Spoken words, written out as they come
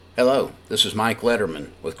Hello, this is Mike Letterman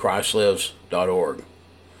with ChristLives.org.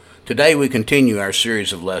 Today we continue our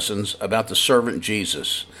series of lessons about the servant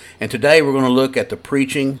Jesus, and today we're going to look at the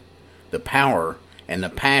preaching, the power, and the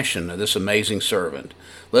passion of this amazing servant.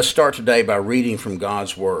 Let's start today by reading from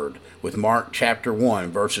God's Word with Mark chapter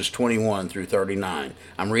 1, verses 21 through 39.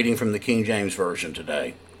 I'm reading from the King James Version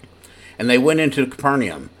today. And they went into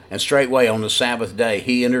Capernaum, and straightway on the Sabbath day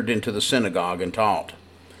he entered into the synagogue and taught.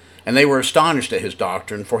 And they were astonished at his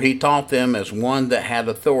doctrine, for he taught them as one that had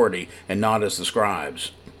authority, and not as the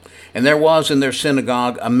scribes. And there was in their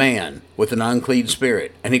synagogue a man with an unclean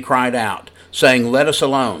spirit, and he cried out, saying, Let us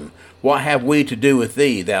alone. What have we to do with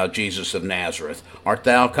thee, thou Jesus of Nazareth? Art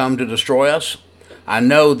thou come to destroy us? I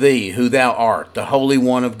know thee, who thou art, the Holy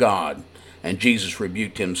One of God. And Jesus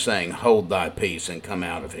rebuked him, saying, Hold thy peace, and come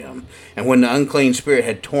out of him. And when the unclean spirit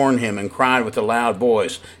had torn him, and cried with a loud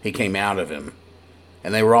voice, he came out of him.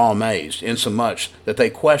 And they were all amazed, insomuch that they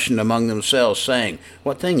questioned among themselves, saying,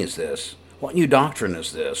 What thing is this? What new doctrine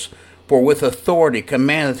is this? For with authority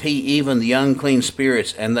commandeth he even the unclean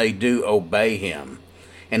spirits, and they do obey him.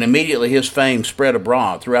 And immediately his fame spread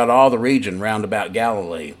abroad throughout all the region round about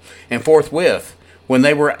Galilee. And forthwith, when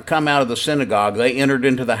they were come out of the synagogue, they entered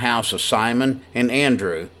into the house of Simon and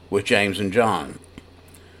Andrew with James and John.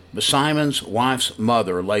 But Simon's wife's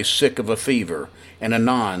mother lay sick of a fever, and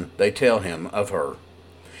anon they tell him of her.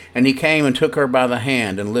 And he came and took her by the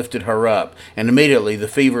hand, and lifted her up, and immediately the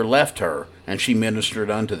fever left her, and she ministered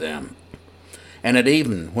unto them. And at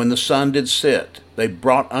even, when the sun did set, they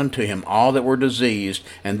brought unto him all that were diseased,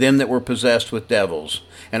 and them that were possessed with devils.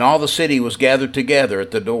 And all the city was gathered together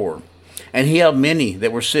at the door. And he healed many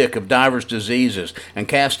that were sick of divers diseases, and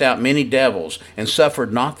cast out many devils, and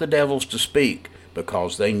suffered not the devils to speak,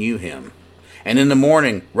 because they knew him. And in the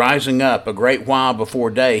morning, rising up a great while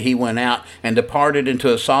before day, he went out and departed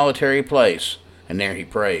into a solitary place, and there he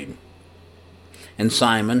prayed. And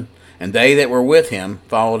Simon and they that were with him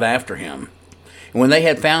followed after him. And when they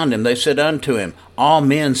had found him, they said unto him, All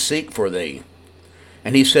men seek for thee.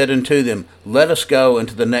 And he said unto them, Let us go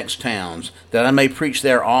into the next towns, that I may preach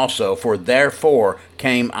there also, for therefore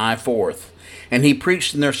came I forth. And he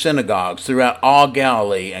preached in their synagogues throughout all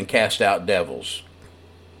Galilee, and cast out devils.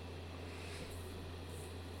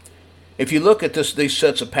 If you look at these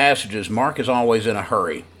sets of passages, Mark is always in a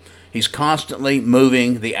hurry. He's constantly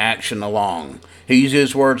moving the action along. He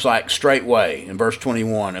uses words like straightway in verse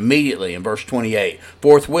 21, immediately in verse 28,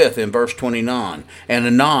 forthwith in verse 29, and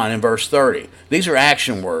anon in verse 30. These are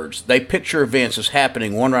action words. They picture events as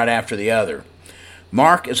happening one right after the other.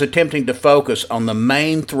 Mark is attempting to focus on the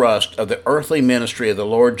main thrust of the earthly ministry of the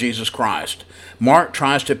Lord Jesus Christ. Mark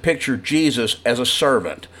tries to picture Jesus as a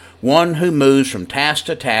servant, one who moves from task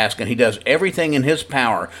to task, and he does everything in his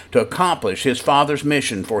power to accomplish his Father's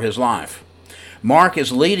mission for his life. Mark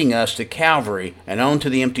is leading us to Calvary and on to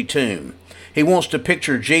the empty tomb. He wants to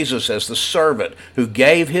picture Jesus as the servant who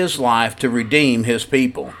gave his life to redeem his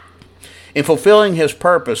people. In fulfilling his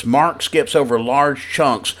purpose, Mark skips over large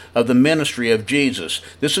chunks of the ministry of Jesus.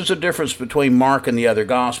 This is the difference between Mark and the other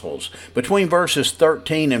Gospels. Between verses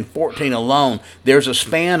 13 and 14 alone, there's a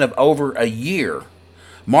span of over a year.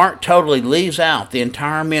 Mark totally leaves out the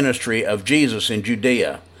entire ministry of Jesus in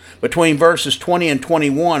Judea. Between verses 20 and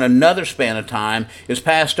 21, another span of time is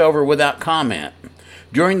passed over without comment.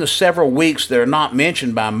 During the several weeks that are not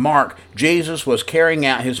mentioned by Mark, Jesus was carrying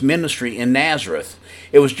out his ministry in Nazareth.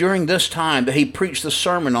 It was during this time that he preached the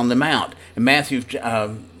Sermon on the Mount in Matthew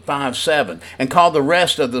 5:7 and called the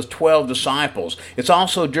rest of the 12 disciples. It's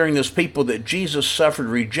also during this people that Jesus suffered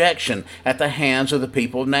rejection at the hands of the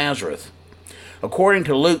people of Nazareth. According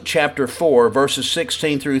to Luke chapter 4, verses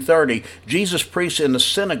 16 through 30, Jesus preached in the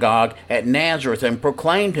synagogue at Nazareth and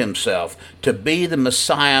proclaimed himself to be the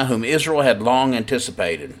Messiah whom Israel had long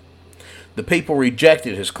anticipated. The people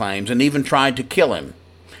rejected his claims and even tried to kill him.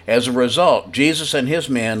 As a result, Jesus and his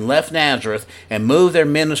men left Nazareth and moved their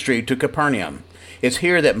ministry to Capernaum. It's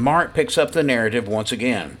here that Mark picks up the narrative once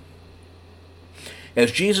again.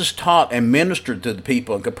 As Jesus taught and ministered to the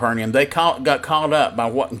people in Capernaum, they got caught up by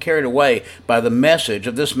and carried away by the message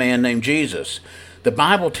of this man named Jesus. The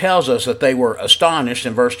Bible tells us that they were astonished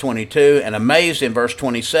in verse 22 and amazed in verse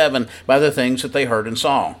 27 by the things that they heard and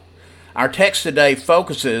saw. Our text today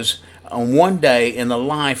focuses on one day in the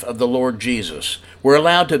life of the Lord Jesus. We're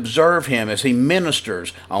allowed to observe him as he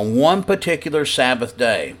ministers on one particular Sabbath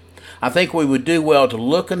day. I think we would do well to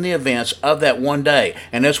look in the events of that one day,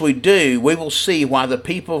 and as we do, we will see why the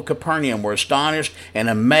people of Capernaum were astonished and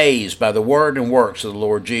amazed by the word and works of the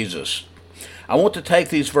Lord Jesus. I want to take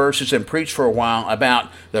these verses and preach for a while about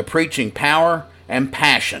the preaching power and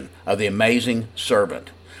passion of the amazing servant.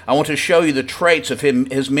 I want to show you the traits of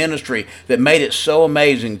his ministry that made it so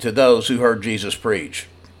amazing to those who heard Jesus preach.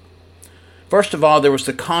 First of all, there was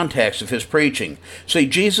the context of his preaching. See,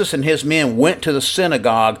 Jesus and his men went to the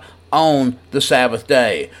synagogue on the Sabbath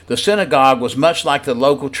day. The synagogue was much like the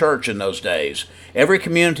local church in those days. Every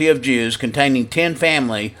community of Jews containing 10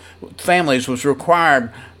 families was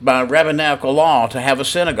required by rabbinical law to have a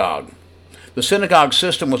synagogue. The synagogue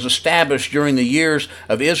system was established during the years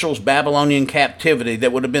of Israel's Babylonian captivity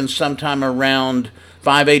that would have been sometime around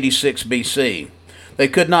 586 BC. They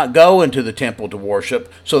could not go into the temple to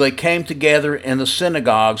worship, so they came together in the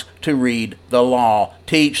synagogues to read the law,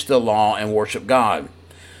 teach the law, and worship God.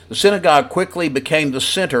 The synagogue quickly became the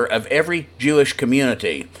center of every Jewish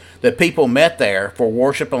community. The people met there for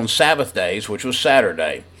worship on Sabbath days, which was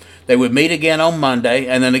Saturday. They would meet again on Monday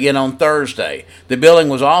and then again on Thursday. The building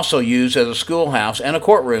was also used as a schoolhouse and a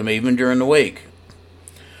courtroom even during the week.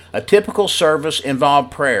 A typical service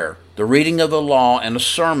involved prayer, the reading of the law, and a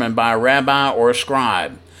sermon by a rabbi or a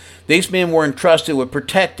scribe. These men were entrusted with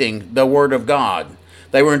protecting the Word of God.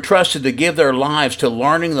 They were entrusted to give their lives to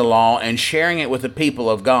learning the law and sharing it with the people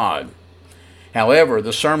of God. However,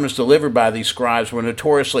 the sermons delivered by these scribes were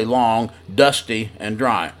notoriously long, dusty, and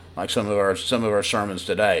dry, like some of our sermons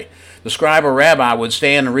today. The scribe or rabbi would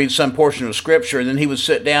stand and read some portion of Scripture, and then he would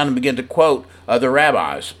sit down and begin to quote other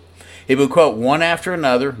rabbis. He would quote one after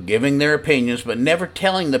another, giving their opinions, but never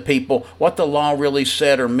telling the people what the law really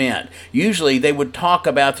said or meant. Usually they would talk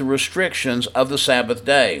about the restrictions of the Sabbath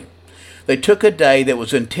day. They took a day that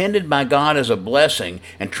was intended by God as a blessing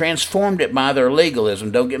and transformed it by their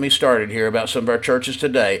legalism. Don't get me started here about some of our churches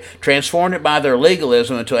today. Transformed it by their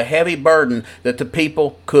legalism into a heavy burden that the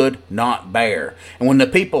people could not bear. And when the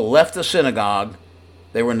people left the synagogue,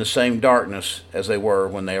 they were in the same darkness as they were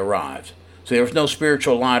when they arrived. So there was no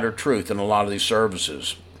spiritual light or truth in a lot of these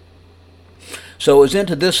services. So it was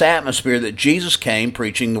into this atmosphere that Jesus came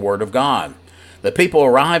preaching the Word of God. The people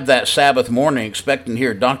arrived that Sabbath morning expecting to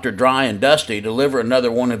hear Dr. Dry and Dusty deliver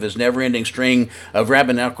another one of his never-ending string of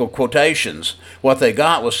rabbinical quotations. What they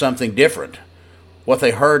got was something different. What they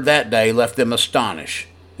heard that day left them astonished.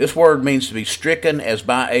 This word means to be stricken as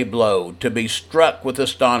by a blow, to be struck with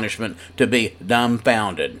astonishment, to be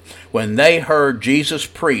dumbfounded. When they heard Jesus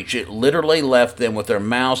preach, it literally left them with their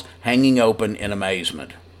mouths hanging open in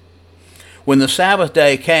amazement. When the Sabbath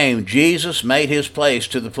day came, Jesus made his way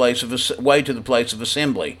to the place of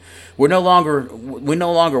assembly. We no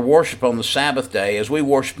longer worship on the Sabbath day as we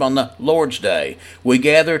worship on the Lord's day. We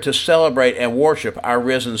gather to celebrate and worship our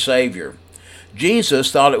risen Savior.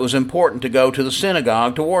 Jesus thought it was important to go to the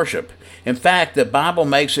synagogue to worship. In fact, the Bible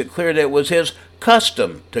makes it clear that it was his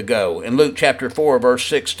custom to go in Luke chapter 4, verse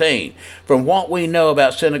 16. From what we know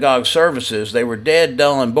about synagogue services, they were dead,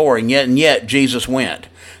 dull, and boring, yet Jesus went.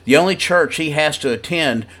 The only church he has to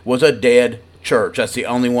attend was a dead church. That's the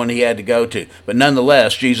only one he had to go to. But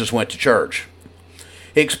nonetheless, Jesus went to church.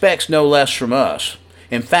 He expects no less from us.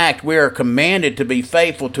 In fact, we are commanded to be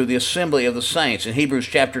faithful to the assembly of the saints in Hebrews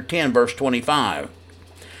chapter 10, verse 25.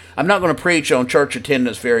 I'm not going to preach on church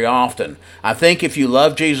attendance very often. I think if you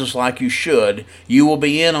love Jesus like you should, you will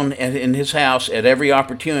be in his house at every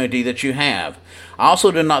opportunity that you have. I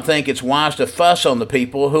also do not think it's wise to fuss on the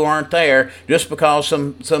people who aren't there just because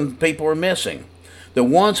some people are missing. The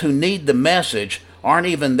ones who need the message aren't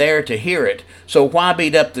even there to hear it, so why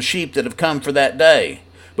beat up the sheep that have come for that day?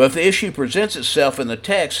 But if the issue presents itself in the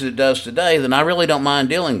text as it does today, then I really don't mind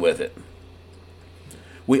dealing with it.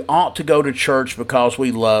 We ought to go to church because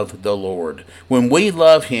we love the Lord. When we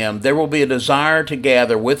love him, there will be a desire to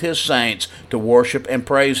gather with his saints to worship and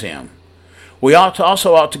praise him. We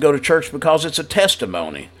also ought to go to church because it's a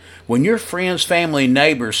testimony. When your friends, family, and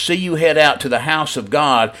neighbors see you head out to the house of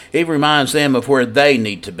God, it reminds them of where they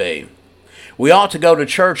need to be. We ought to go to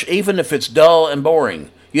church even if it's dull and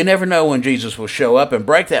boring. You never know when Jesus will show up and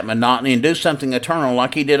break that monotony and do something eternal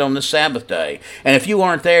like he did on the Sabbath day. And if you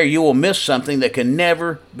aren't there, you will miss something that can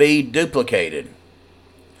never be duplicated.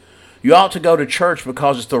 You ought to go to church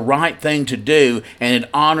because it's the right thing to do and it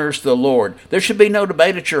honors the Lord. There should be no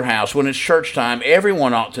debate at your house when it's church time.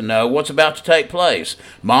 Everyone ought to know what's about to take place.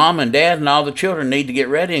 Mom and Dad and all the children need to get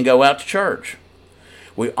ready and go out to church.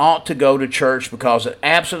 We ought to go to church because an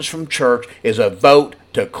absence from church is a vote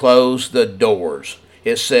to close the doors.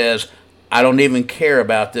 It says, I don't even care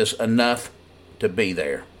about this enough to be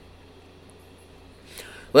there.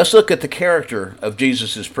 Let's look at the character of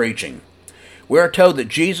Jesus' preaching. We are told that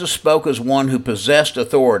Jesus spoke as one who possessed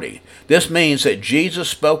authority. This means that Jesus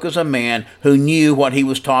spoke as a man who knew what he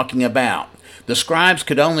was talking about. The scribes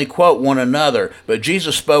could only quote one another, but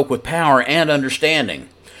Jesus spoke with power and understanding.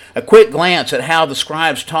 A quick glance at how the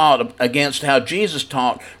scribes taught against how Jesus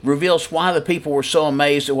taught reveals why the people were so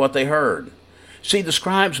amazed at what they heard. See, the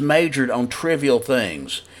scribes majored on trivial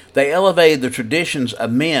things. They elevated the traditions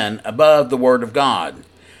of men above the Word of God.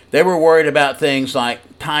 They were worried about things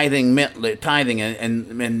like tithing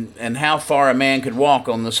and how far a man could walk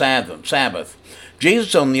on the Sabbath.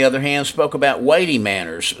 Jesus, on the other hand, spoke about weighty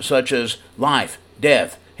matters such as life,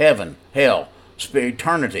 death, heaven, hell,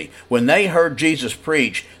 eternity. When they heard Jesus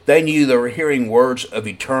preach, they knew they were hearing words of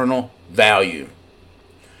eternal value.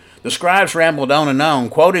 The scribes rambled on and on,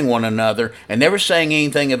 quoting one another and never saying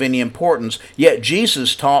anything of any importance, yet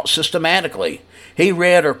Jesus taught systematically. He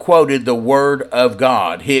read or quoted the Word of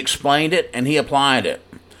God. He explained it and he applied it.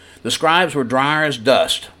 The scribes were dry as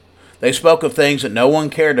dust. They spoke of things that no one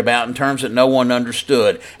cared about in terms that no one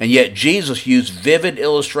understood, and yet Jesus used vivid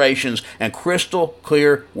illustrations and crystal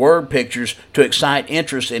clear word pictures to excite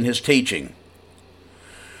interest in his teaching.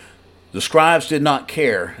 The scribes did not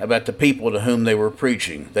care about the people to whom they were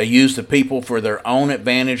preaching. They used the people for their own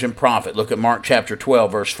advantage and profit. Look at Mark chapter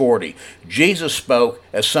 12, verse 40. Jesus spoke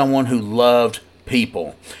as someone who loved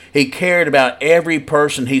people. He cared about every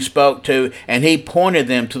person he spoke to, and he pointed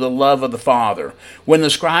them to the love of the Father. When the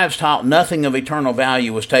scribes taught, nothing of eternal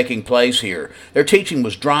value was taking place here. Their teaching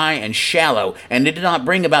was dry and shallow, and it did not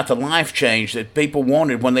bring about the life change that people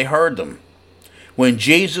wanted when they heard them. When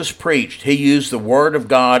Jesus preached, he used the Word of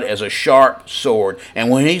God as a sharp sword, and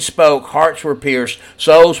when he spoke, hearts were pierced,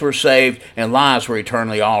 souls were saved, and lives were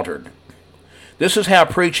eternally altered. This is how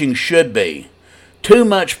preaching should be. Too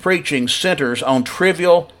much preaching centers on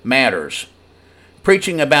trivial matters.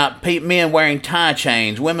 Preaching about men wearing tie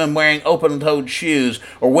chains, women wearing open-toed shoes,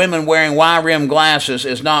 or women wearing wide-rimmed glasses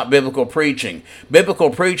is not biblical preaching.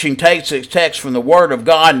 Biblical preaching takes its text from the Word of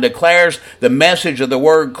God and declares the message of the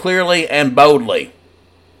Word clearly and boldly.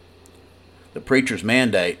 The preacher's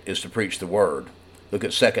mandate is to preach the Word. Look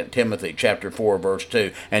at 2 Timothy chapter 4, verse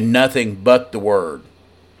 2, and nothing but the Word.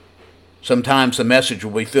 Sometimes the message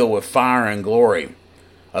will be filled with fire and glory.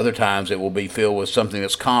 Other times it will be filled with something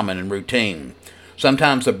that's common and routine.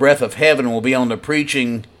 Sometimes the breath of heaven will be on the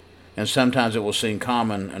preaching, and sometimes it will seem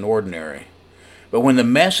common and ordinary. But when the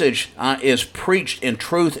message is preached in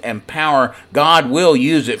truth and power, God will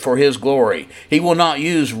use it for his glory. He will not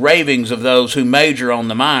use ravings of those who major on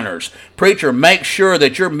the minors. Preacher, make sure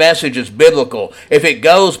that your message is biblical. If it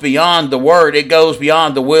goes beyond the Word, it goes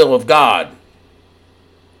beyond the will of God.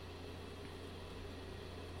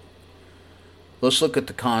 Let's look at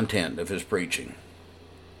the content of his preaching.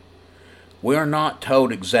 We are not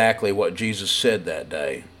told exactly what Jesus said that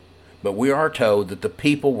day, but we are told that the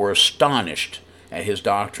people were astonished at his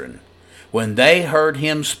doctrine. When they heard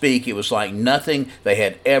him speak, it was like nothing they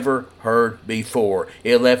had ever heard before.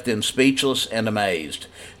 It left them speechless and amazed.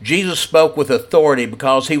 Jesus spoke with authority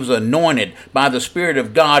because he was anointed by the Spirit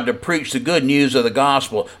of God to preach the good news of the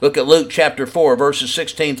gospel. Look at Luke chapter 4, verses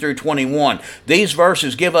 16 through 21. These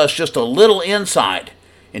verses give us just a little insight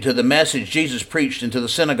into the message Jesus preached into the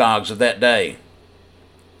synagogues of that day.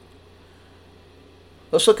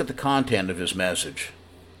 Let's look at the content of his message.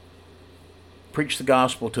 Preach the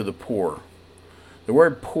gospel to the poor. The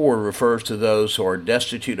word poor refers to those who are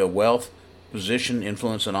destitute of wealth, position,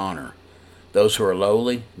 influence, and honor. Those who are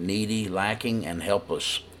lowly, needy, lacking, and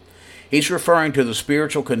helpless. He's referring to the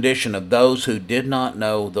spiritual condition of those who did not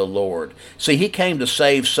know the Lord. See, he came to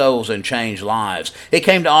save souls and change lives. He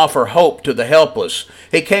came to offer hope to the helpless.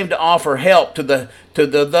 He came to offer help to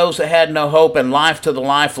those that had no hope and life to the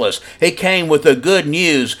lifeless. He came with the good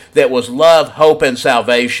news that was love, hope, and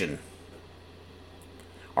salvation.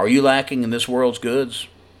 Are you lacking in this world's goods?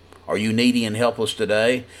 Are you needy and helpless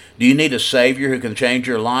today? Do you need a Savior who can change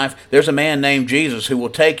your life? There's a man named Jesus who will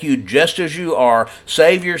take you just as you are,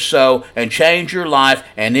 save your soul, and change your life,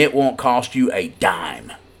 and it won't cost you a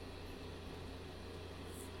dime.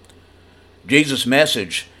 Jesus'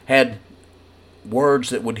 message had words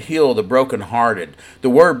that would heal the brokenhearted. The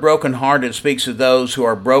word brokenhearted speaks of those who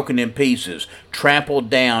are broken in pieces, trampled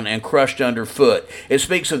down, and crushed underfoot. It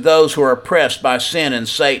speaks of those who are oppressed by sin and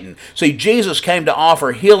Satan. See, Jesus came to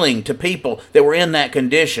offer healing to people that were in that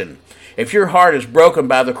condition. If your heart is broken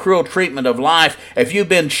by the cruel treatment of life, if you've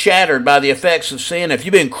been shattered by the effects of sin, if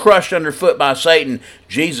you've been crushed underfoot by Satan,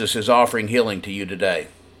 Jesus is offering healing to you today.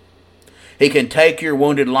 He can take your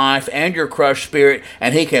wounded life and your crushed spirit,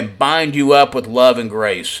 and he can bind you up with love and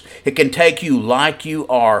grace. He can take you like you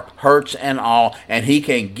are, hurts and all, and he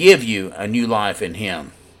can give you a new life in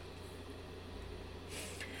him.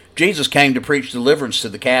 Jesus came to preach deliverance to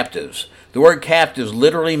the captives. The word captives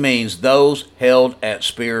literally means those held at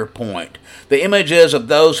spear point. The image is of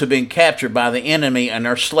those who have been captured by the enemy and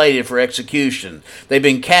are slated for execution. They've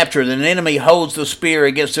been captured, and the enemy holds the spear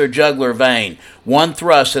against their jugular vein. One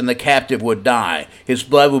thrust and the captive would die. His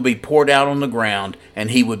blood would be poured out on the ground,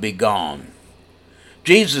 and he would be gone.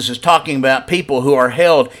 Jesus is talking about people who are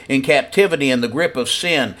held in captivity in the grip of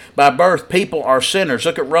sin. By birth, people are sinners.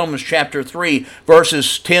 Look at Romans chapter 3,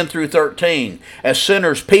 verses 10 through 13. As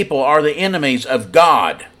sinners, people are the enemies of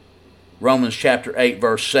God. Romans chapter 8,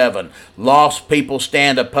 verse 7. Lost people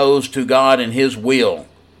stand opposed to God and His will.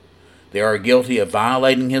 They are guilty of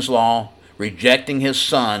violating His law, rejecting His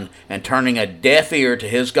Son, and turning a deaf ear to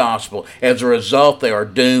His gospel. As a result, they are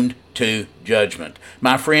doomed to judgment.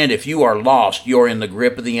 My friend, if you are lost, you're in the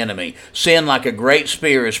grip of the enemy. Sin, like a great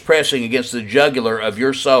spear, is pressing against the jugular of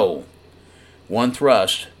your soul. One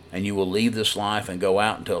thrust, and you will leave this life and go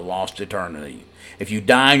out into a lost eternity. If you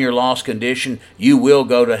die in your lost condition, you will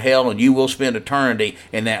go to hell, and you will spend eternity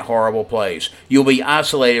in that horrible place. You'll be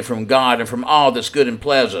isolated from God and from all that's good and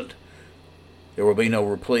pleasant. There will be no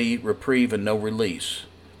reprieve and no release.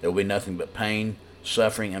 There will be nothing but pain,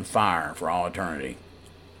 suffering, and fire for all eternity.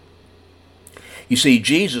 You see,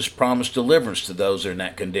 Jesus promised deliverance to those in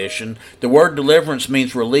that condition. The word deliverance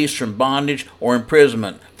means release from bondage or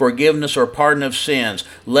imprisonment, forgiveness or pardon of sins,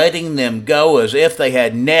 letting them go as if they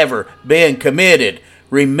had never been committed,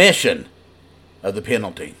 remission of the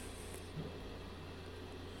penalty.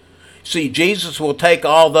 See, Jesus will take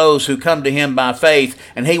all those who come to Him by faith,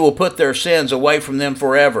 and He will put their sins away from them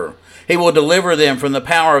forever. He will deliver them from the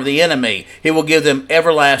power of the enemy. He will give them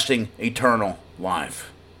everlasting, eternal life.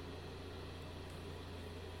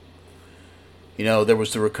 You know, there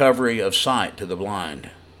was the recovery of sight to the blind.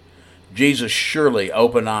 Jesus surely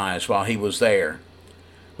opened eyes while He was there.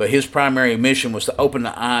 But His primary mission was to open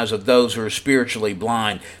the eyes of those who are spiritually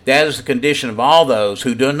blind. That is the condition of all those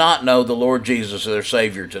who do not know the Lord Jesus as their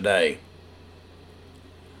Savior today.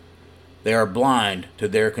 They are blind to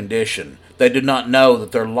their condition. They do not know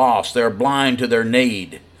that they're lost. They are blind to their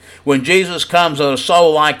need. When Jesus comes on a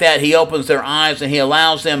soul like that, He opens their eyes and He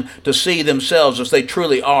allows them to see themselves as they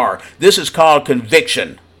truly are. This is called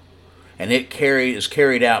conviction, and it is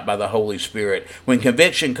carried out by the Holy Spirit. When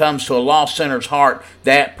conviction comes to a lost sinner's heart,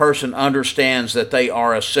 that person understands that they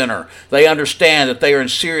are a sinner. They understand that they are in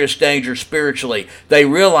serious danger spiritually. They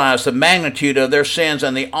realize the magnitude of their sins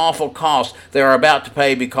and the awful cost they are about to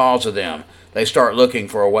pay because of them. They start looking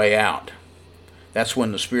for a way out. That's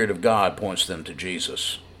when the Spirit of God points them to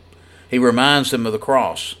Jesus. He reminds them of the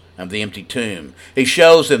cross and the empty tomb. He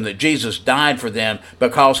shows them that Jesus died for them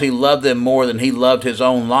because He loved them more than He loved His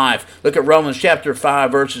own life. Look at Romans chapter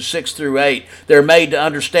 5, verses 6 through 8. They're made to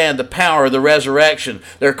understand the power of the resurrection.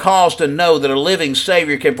 They're caused to know that a living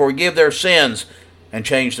Savior can forgive their sins and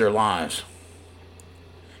change their lives.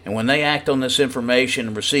 And when they act on this information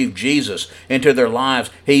and receive Jesus into their lives,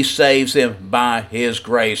 He saves them by His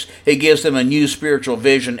grace. He gives them a new spiritual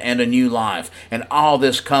vision and a new life. And all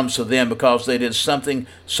this comes to them because they did something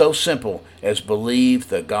so simple as believe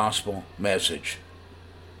the gospel message.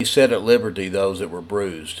 He set at liberty those that were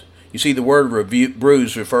bruised. You see, the word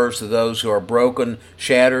bruised refers to those who are broken,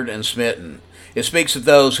 shattered, and smitten. It speaks of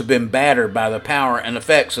those who have been battered by the power and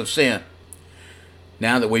effects of sin.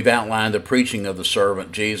 Now that we've outlined the preaching of the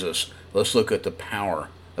servant Jesus, let's look at the power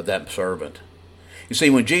of that servant. You see,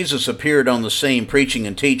 when Jesus appeared on the scene preaching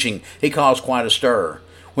and teaching, He caused quite a stir.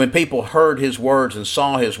 When people heard His words and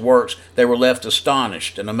saw His works, they were left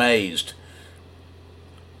astonished and amazed.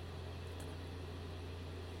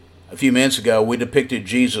 A few minutes ago, we depicted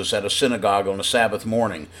Jesus at a synagogue on a Sabbath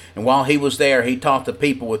morning, and while He was there, He taught the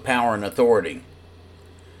people with power and authority.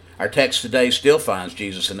 Our text today still finds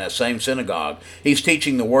Jesus in that same synagogue. He's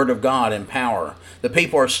teaching the Word of God in power. The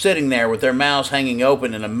people are sitting there with their mouths hanging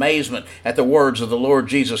open in amazement at the words of the Lord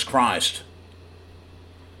Jesus Christ.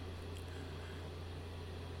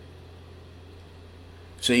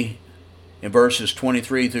 See, in verses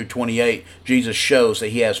 23 through 28, Jesus shows that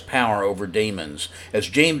He has power over demons. As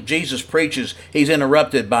Jesus preaches, He's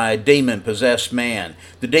interrupted by a demon-possessed man.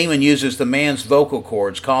 The demon uses the man's vocal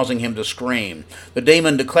cords, causing him to scream. The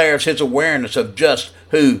demon declares his awareness of just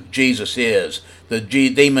who Jesus is. The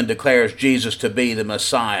demon declares Jesus to be the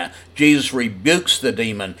Messiah. Jesus rebukes the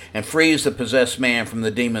demon and frees the possessed man from the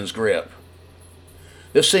demon's grip.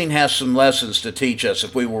 This scene has some lessons to teach us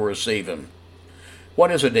if we will receive Him. What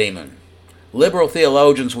is a demon? Liberal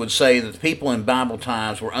theologians would say that the people in Bible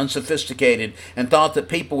times were unsophisticated and thought that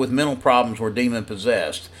people with mental problems were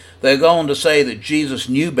demon-possessed. They go on to say that Jesus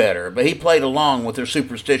knew better, but He played along with their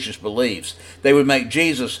superstitious beliefs. They would make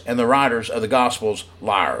Jesus and the writers of the Gospels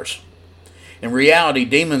liars. In reality,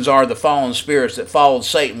 demons are the fallen spirits that followed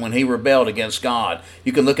Satan when he rebelled against God.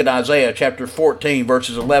 You can look at Isaiah chapter 14,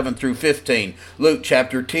 verses 11 through 15, Luke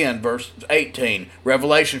chapter 10, verse 18,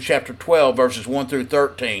 Revelation chapter 12, verses 1 through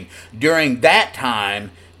 13. During that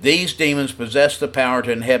time, these demons possess the power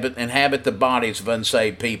to inhabit the bodies of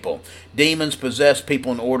unsaved people. Demons possess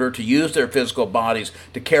people in order to use their physical bodies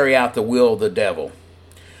to carry out the will of the devil.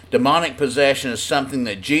 Demonic possession is something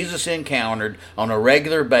that Jesus encountered on a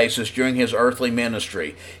regular basis during his earthly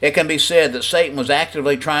ministry. It can be said that Satan was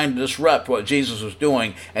actively trying to disrupt what Jesus was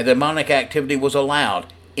doing, and demonic activity was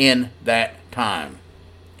allowed in that time.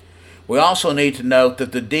 We also need to note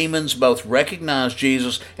that the demons both recognized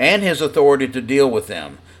Jesus and his authority to deal with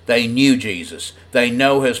them. They knew Jesus, they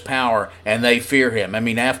know his power, and they fear him. I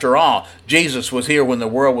mean, after all, Jesus was here when the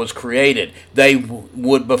world was created. They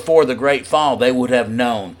would, before the great fall, they would have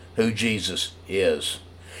known who Jesus is.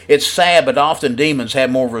 It's sad, but often demons have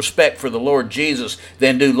more respect for the Lord Jesus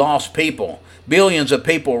than do lost people. Billions of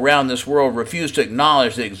people around this world refuse to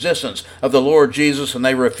acknowledge the existence of the Lord Jesus, and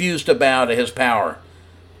they refuse to bow to his power.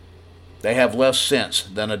 They have less sense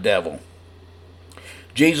than a devil.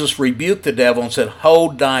 Jesus rebuked the devil and said,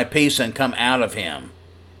 "Hold thy peace and come out of him."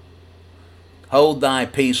 Hold thy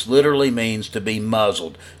peace literally means to be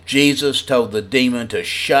muzzled. Jesus told the demon to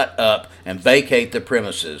shut up and vacate the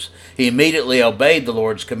premises. He immediately obeyed the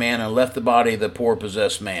Lord's command and left the body of the poor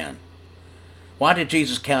possessed man. Why did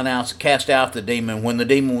Jesus cast out the demon when the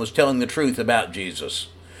demon was telling the truth about Jesus?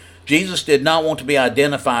 Jesus did not want to be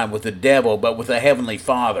identified with the devil, but with the Heavenly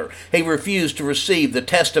Father. He refused to receive the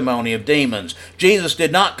testimony of demons. Jesus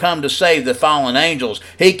did not come to save the fallen angels.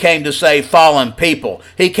 He came to save fallen people.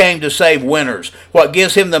 He came to save winners. What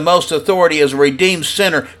gives him the most authority is a redeemed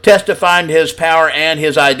sinner testifying to his power and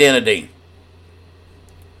his identity.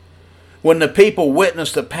 When the people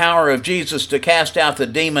witnessed the power of Jesus to cast out the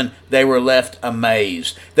demon, they were left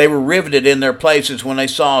amazed. They were riveted in their places when they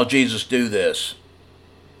saw Jesus do this.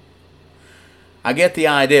 I get the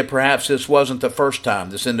idea perhaps this wasn't the first time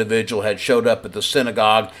this individual had showed up at the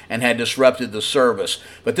synagogue and had disrupted the service,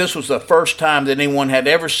 but this was the first time that anyone had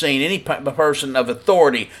ever seen any person of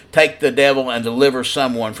authority take the devil and deliver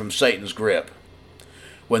someone from Satan's grip.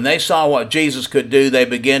 When they saw what Jesus could do, they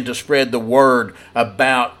began to spread the word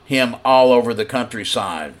about him all over the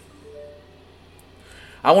countryside.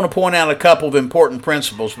 I want to point out a couple of important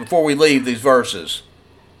principles before we leave these verses.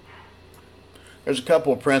 There's a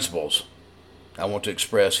couple of principles I want to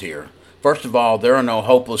express here. First of all, there are no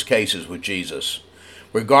hopeless cases with Jesus.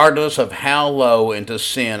 Regardless of how low into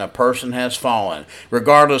sin a person has fallen,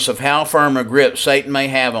 regardless of how firm a grip Satan may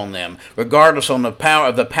have on them, regardless of the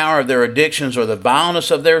power of their addictions or the vileness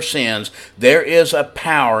of their sins, there is a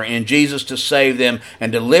power in Jesus to save them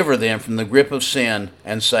and deliver them from the grip of sin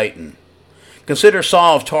and Satan. Consider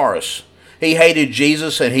Saul of Tarsus. He hated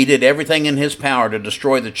Jesus and he did everything in his power to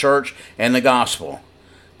destroy the church and the gospel.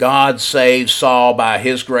 God saved Saul by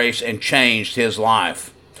his grace and changed his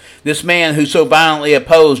life. This man who so violently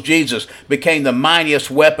opposed Jesus became the mightiest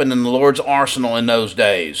weapon in the Lord's arsenal in those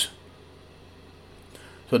days.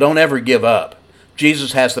 So don't ever give up.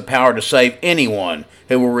 Jesus has the power to save anyone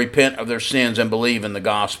who will repent of their sins and believe in the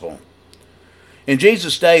gospel. In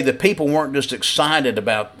Jesus' day, the people weren't excited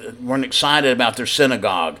about their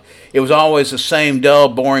synagogue. It was always the same dull,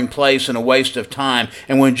 boring place and a waste of time.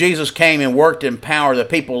 And when Jesus came and worked in power, the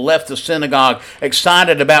people left the synagogue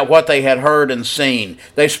excited about what they had heard and seen.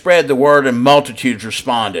 They spread the word and multitudes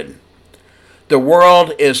responded. The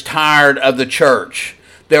world is tired of the church.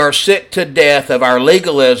 They are sick to death of our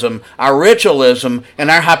legalism, our ritualism, and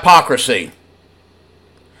our hypocrisy.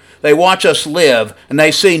 They watch us live, and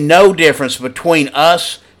they see no difference between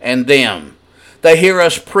us and them. They hear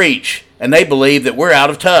us preach, and they believe that we're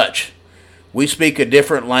out of touch. We speak a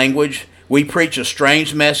different language, we preach a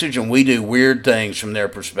strange message, and we do weird things from their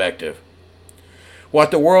perspective.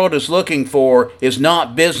 What the world is looking for is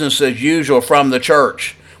not business as usual from the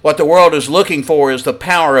church. What the world is looking for is the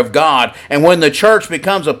power of God. And when the church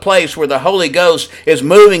becomes a place where the Holy Ghost is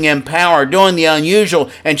moving in power, doing the unusual,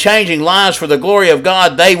 and changing lives for the glory of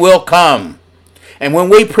God, they will come. And when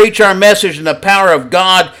we preach our message in the power of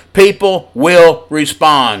God, people will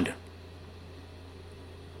respond.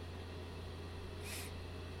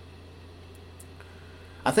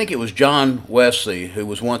 I think it was John Wesley who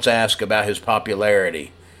was once asked about his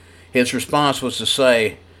popularity. His response was to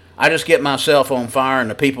say, "I just get myself on fire and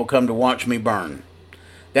the people come to watch me burn."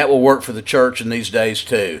 That will work for the church in these days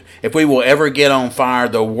too. If we will ever get on fire,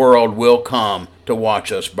 the world will come to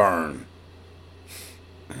watch us burn.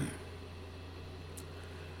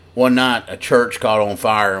 One night, a church caught on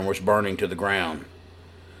fire and was burning to the ground.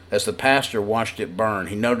 As the pastor watched it burn,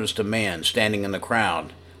 he noticed a man standing in the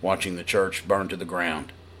crowd watching the church burn to the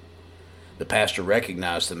ground. The pastor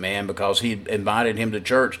recognized the man because he had invited him to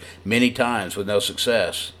church many times with no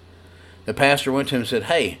success. The pastor went to him and said,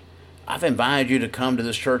 "Hey, I've invited you to come to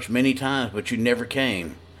this church many times, but you never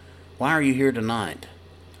came. Why are you here tonight?"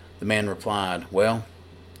 The man replied, "Well,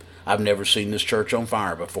 I've never seen this church on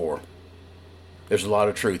fire before." There's a lot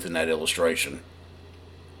of truth in that illustration.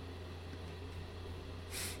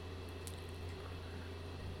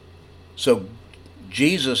 So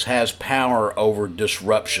Jesus has power over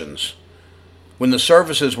disruptions. When the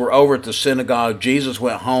services were over at the synagogue, Jesus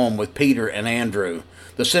went home with Peter and Andrew.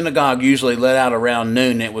 The synagogue usually let out around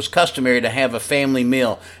noon, and it was customary to have a family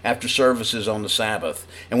meal after services on the Sabbath.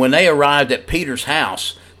 And when they arrived at Peter's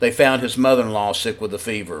house, they found his mother-in-law sick with a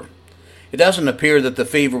fever. It doesn't appear that the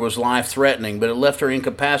fever was life-threatening, but it left her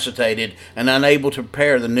incapacitated and unable to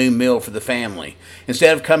prepare the new meal for the family.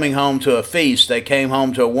 Instead of coming home to a feast, they came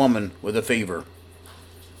home to a woman with a fever.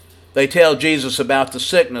 They tell Jesus about the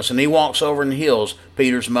sickness, and he walks over and heals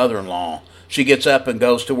Peter's mother-in-law. She gets up and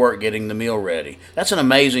goes to work getting the meal ready. That's an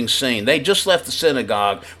amazing scene. They just left the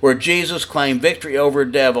synagogue where Jesus claimed victory over a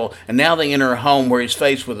devil, and now they enter a home where he's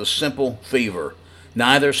faced with a simple fever.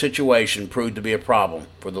 Neither situation proved to be a problem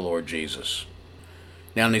for the Lord Jesus.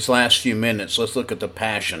 Now in these last few minutes, let's look at the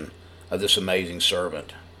passion of this amazing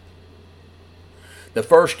servant. The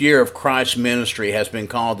first year of Christ's ministry has been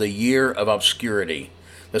called the year of obscurity.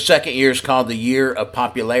 The second year is called the year of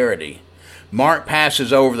popularity. Mark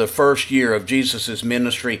passes over the first year of Jesus'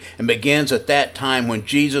 ministry and begins at that time when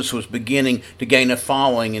Jesus was beginning to gain a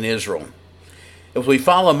following in Israel. If we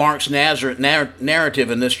follow Mark's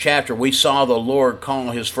narrative in this chapter, we saw the Lord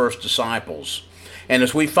call his first disciples. And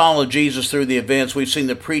as we follow Jesus through the events, we've seen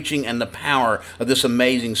the preaching and the power of this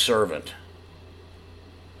amazing servant.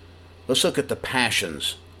 Let's look at the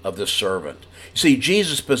passions of this servant. You see,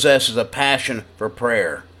 Jesus possesses a passion for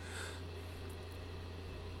prayer.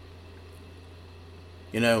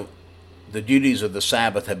 You know, the duties of the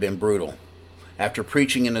Sabbath have been brutal. After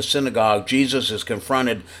preaching in the synagogue, Jesus is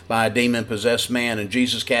confronted by a demon-possessed man, and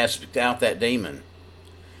Jesus casts out that demon.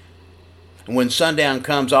 And when sundown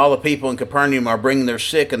comes, all the people in Capernaum are bringing their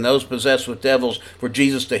sick and those possessed with devils for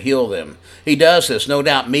Jesus to heal them. He does this, no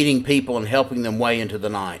doubt meeting people and helping them way into the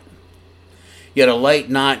night. Yet a late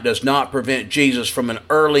night does not prevent Jesus from an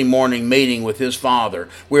early morning meeting with his Father.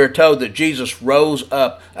 We are told that Jesus rose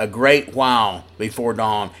up a great while before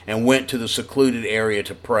dawn and went to the secluded area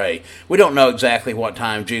to pray. We don't know exactly what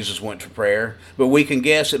time Jesus went to prayer, but we can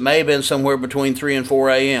guess it may have been somewhere between 3 and 4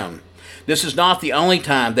 a.m. This is not the only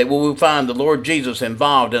time that we will find the Lord Jesus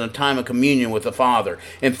involved in a time of communion with the Father.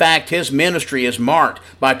 In fact, his ministry is marked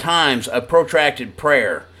by times of protracted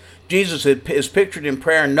prayer. Jesus is pictured in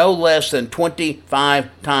prayer no less than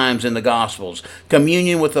 25 times in the Gospels.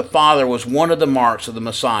 Communion with the Father was one of the marks of the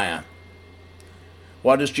Messiah.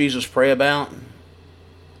 What does Jesus pray about?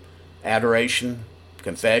 Adoration,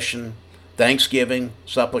 confession, thanksgiving,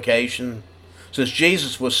 supplication. Since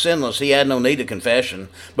Jesus was sinless, he had no need of confession,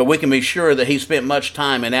 but we can be sure that he spent much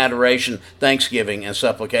time in adoration, thanksgiving, and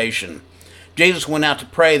supplication. Jesus went out to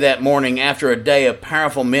pray that morning after a day of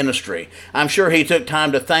powerful ministry. I'm sure he took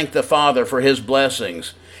time to thank the Father for his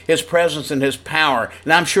blessings, his presence and his power,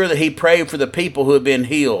 and I'm sure that he prayed for the people who had been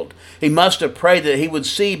healed. He must have prayed that he would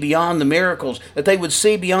see beyond the miracles, that they would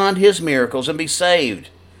see beyond his miracles and be saved.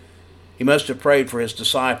 He must have prayed for his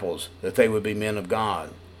disciples, that they would be men of God.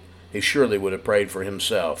 He surely would have prayed for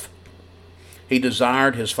himself. He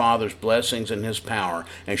desired his Father's blessings and his power,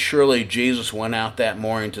 and surely Jesus went out that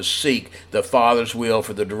morning to seek the Father's will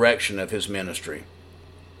for the direction of his ministry.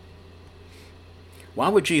 Why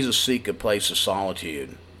would Jesus seek a place of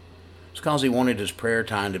solitude? It's because he wanted his prayer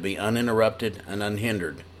time to be uninterrupted and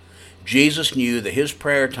unhindered. Jesus knew that his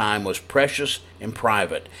prayer time was precious and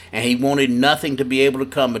private, and he wanted nothing to be able to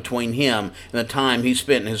come between him and the time he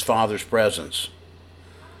spent in his Father's presence.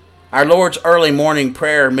 Our Lord's early morning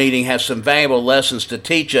prayer meeting has some valuable lessons to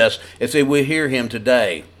teach us as we hear him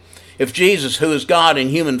today. If Jesus, who is God in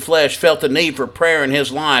human flesh, felt the need for prayer in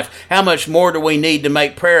his life, how much more do we need to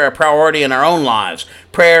make prayer a priority in our own lives?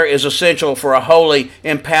 Prayer is essential for a holy,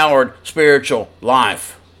 empowered, spiritual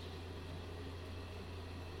life.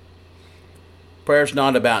 Prayer is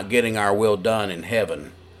not about getting our will done in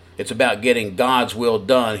heaven. It's about getting God's will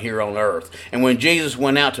done here on earth. And when Jesus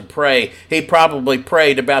went out to pray, he probably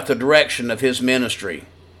prayed about the direction of his ministry.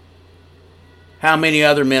 How many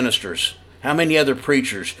other ministers, how many other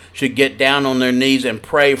preachers should get down on their knees and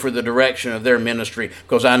pray for the direction of their ministry?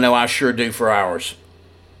 Because I know I sure do for ours.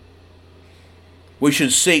 We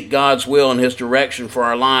should seek God's will and His direction for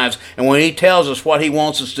our lives. And when He tells us what He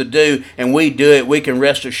wants us to do and we do it, we can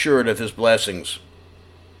rest assured of His blessings.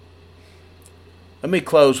 Let me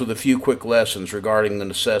close with a few quick lessons regarding the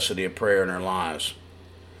necessity of prayer in our lives.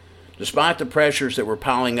 Despite the pressures that were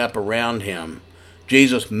piling up around Him,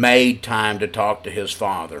 Jesus made time to talk to His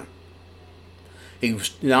Father. He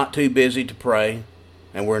was not too busy to pray,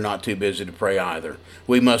 and we're not too busy to pray either.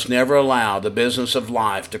 We must never allow the business of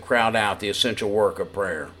life to crowd out the essential work of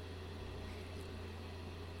prayer.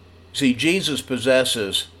 See, Jesus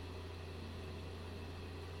possesses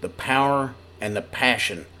the power and the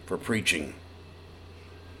passion for preaching.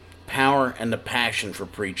 Power and the passion for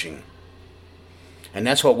preaching. And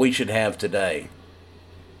that's what we should have today.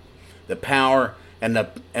 The power and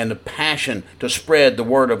the passion to spread the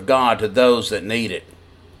Word of God to those that need it.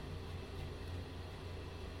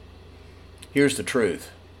 Here's the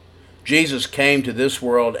truth. Jesus came to this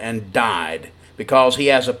world and died because He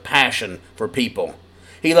has a passion for people.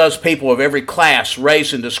 He loves people of every class,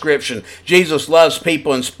 race, and description. Jesus loves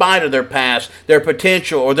people in spite of their past, their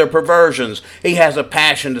potential, or their perversions. He has a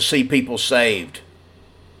passion to see people saved.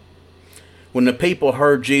 When the people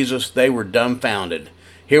heard Jesus, they were dumbfounded.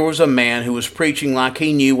 Here was a man who was preaching like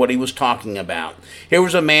he knew what he was talking about. Here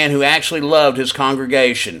was a man who actually loved his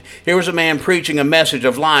congregation. Here was a man preaching a message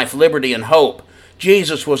of life, liberty, and hope.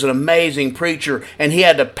 Jesus was an amazing preacher, and He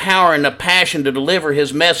had the power and the passion to deliver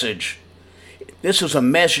His message. This was a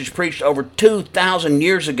message preached over 2,000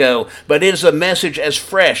 years ago, but it is a message as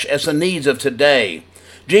fresh as the needs of today.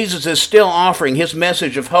 Jesus is still offering His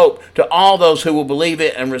message of hope to all those who will believe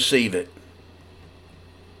it and receive it.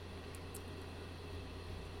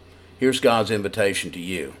 Here's God's invitation to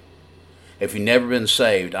you. If you've never been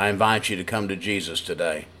saved, I invite you to come to Jesus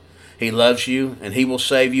today. He loves you, and He will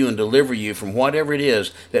save you and deliver you from whatever it is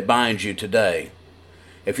that binds you today.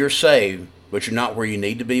 If you're saved, but you're not where you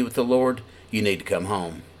need to be with the Lord, you need to come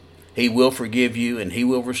home. He will forgive you, and He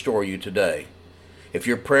will restore you today. If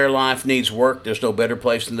your prayer life needs work, there's no better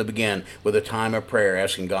place than to begin with a time of prayer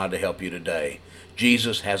asking God to help you today.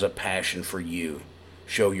 Jesus has a passion for you.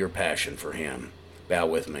 Show your passion for Him. Bow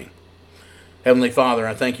with me. Heavenly Father,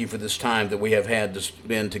 I thank You for this time that we have had to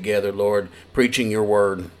spend together, Lord, preaching Your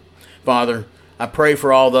word. Father, I pray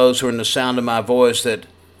for all those who are in the sound of my voice that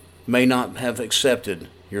may not have accepted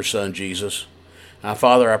Your Son, Jesus.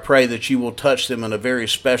 Father, I pray that You will touch them in a very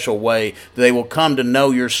special way, that they will come to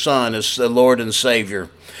know Your Son as the Lord and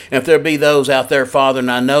Savior. And if there be those out there, Father,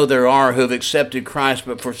 and I know there are who have accepted Christ,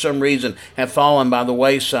 but for some reason have fallen by the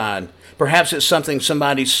wayside, perhaps it's something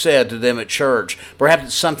somebody said to them at church. Perhaps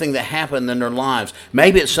it's something that happened in their lives.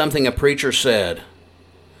 Maybe it's something a preacher said.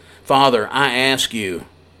 Father, I ask You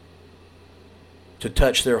to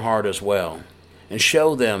touch their heart as well and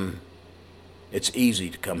show them it's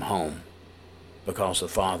easy to come home because the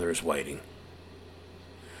Father is waiting.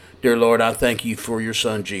 Dear Lord, I thank You for Your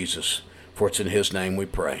Son Jesus, for it's in His name we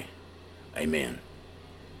pray. Amen.